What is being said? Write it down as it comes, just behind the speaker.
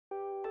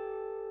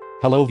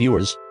Hello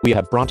viewers, we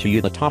have brought to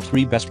you the top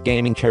 3 best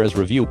gaming chairs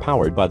review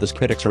powered by this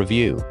critic's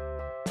review.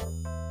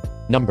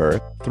 Number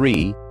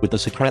 3, with the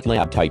Secret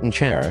Lab Titan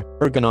chair,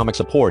 ergonomic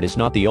support is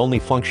not the only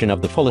function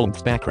of the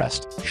full-length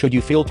backrest. Should you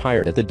feel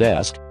tired at the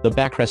desk, the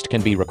backrest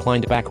can be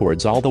reclined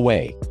backwards all the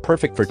way,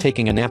 perfect for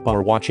taking a nap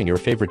or watching your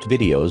favorite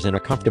videos in a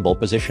comfortable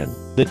position.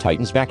 The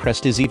Titan's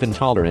backrest is even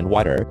taller and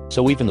wider,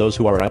 so even those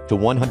who are up to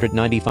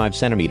 195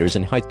 centimeters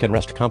in height can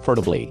rest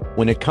comfortably.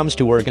 When it comes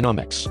to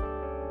ergonomics,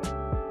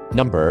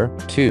 Number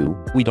 2,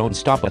 we don't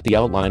stop at the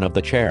outline of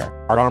the chair.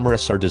 Our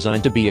armrests are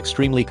designed to be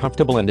extremely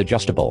comfortable and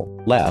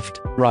adjustable. Left,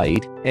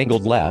 right,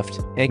 angled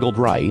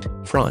right,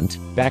 front,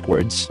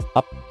 backwards,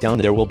 up, down.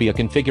 There will be a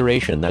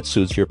configuration that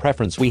suits your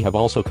preference. We have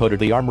also coated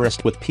the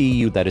armrest with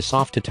PU that is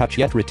soft to touch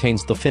yet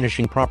retains the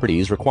finishing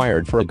properties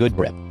required for a good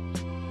grip.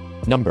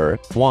 Number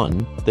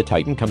 1, the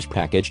Titan comes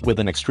packaged with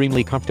an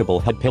extremely comfortable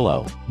head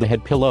pillow. The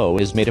head pillow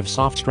is made of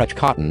soft stretch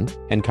cotton,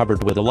 and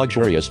covered with a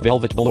luxurious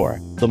velvet velour.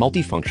 The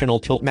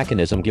multifunctional tilt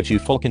mechanism gives you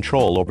full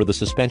control over the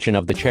suspension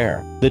of the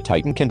chair. The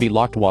Titan can be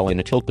locked while in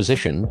a tilt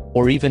position,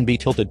 or even be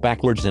tilted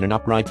backwards in an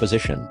upright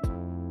position.